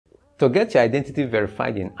To get your identity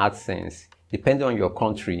verified in AdSense, depending on your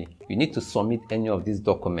country, you need to submit any of these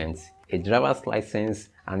documents: a driver's license,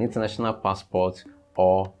 an international passport,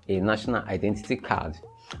 or a national identity card.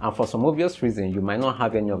 And for some obvious reason, you might not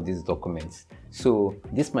have any of these documents. So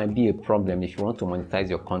this might be a problem if you want to monetize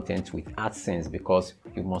your content with AdSense, because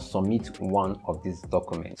you must submit one of these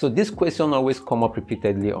documents. So this question always comes up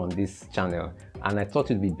repeatedly on this channel, and I thought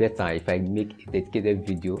it'd be better if I make a dedicated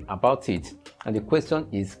video about it. And the question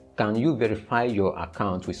is, can you verify your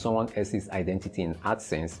account with someone else's identity in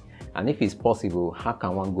AdSense? And if it's possible, how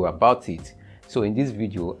can one go about it? So in this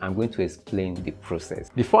video, I'm going to explain the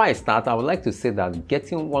process. Before I start, I would like to say that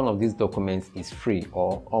getting one of these documents is free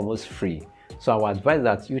or almost free. So I would advise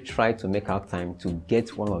that you try to make out time to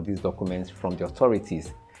get one of these documents from the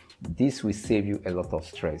authorities. This will save you a lot of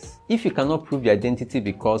stress. If you cannot prove your identity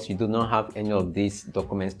because you do not have any of these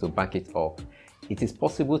documents to back it up, it is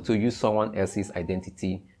possible to use someone else's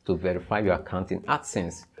identity to verify your account in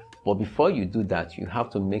AdSense. But before you do that, you have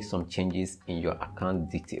to make some changes in your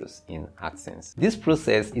account details in AdSense. This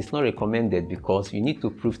process is not recommended because you need to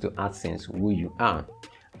prove to AdSense who you are.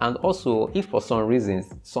 And also, if for some reason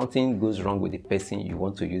something goes wrong with the person you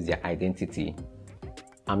want to use their identity,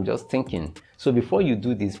 I'm just thinking. So before you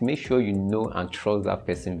do this, make sure you know and trust that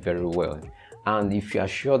person very well. And if you are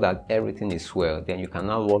sure that everything is well, then you can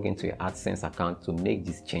now log into your AdSense account to make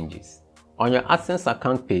these changes. On your AdSense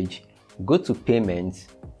account page, go to Payments,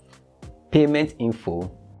 Payment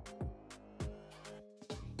Info,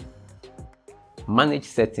 Manage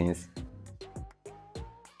Settings,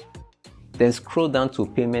 then scroll down to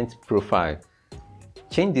Payment Profile.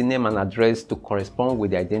 Change the name and address to correspond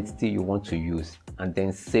with the identity you want to use, and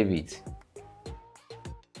then save it.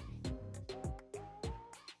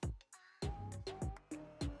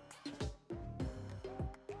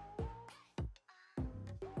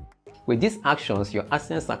 With these actions, your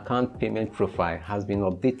AdSense account payment profile has been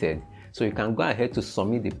updated, so you can go ahead to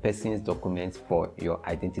submit the person's documents for your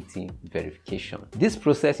identity verification. This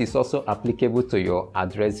process is also applicable to your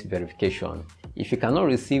address verification. If you cannot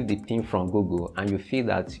receive the PIN from Google and you feel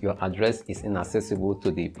that your address is inaccessible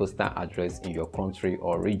to the postal address in your country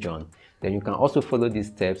or region, then you can also follow these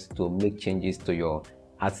steps to make changes to your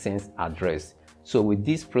AdSense address. So with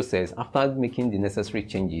this process, after making the necessary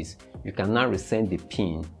changes, you can now resend the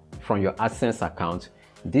PIN from your AdSense account.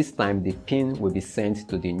 This time the PIN will be sent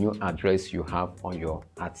to the new address you have on your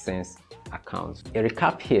AdSense account. A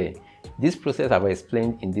recap here: this process I've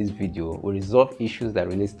explained in this video will resolve issues that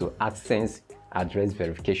relate to AdSense address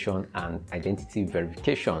verification and identity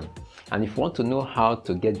verification. And if you want to know how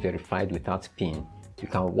to get verified without PIN, you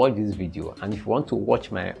can watch this video. And if you want to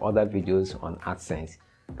watch my other videos on AdSense,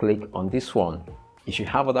 click on this one. If you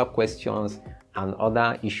have other questions and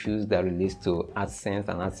other issues that relate to AdSense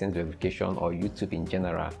and AdSense verification or YouTube in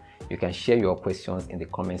general, you can share your questions in the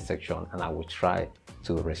comment section and I will try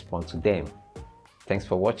to respond to them. Thanks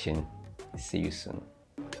for watching. See you soon.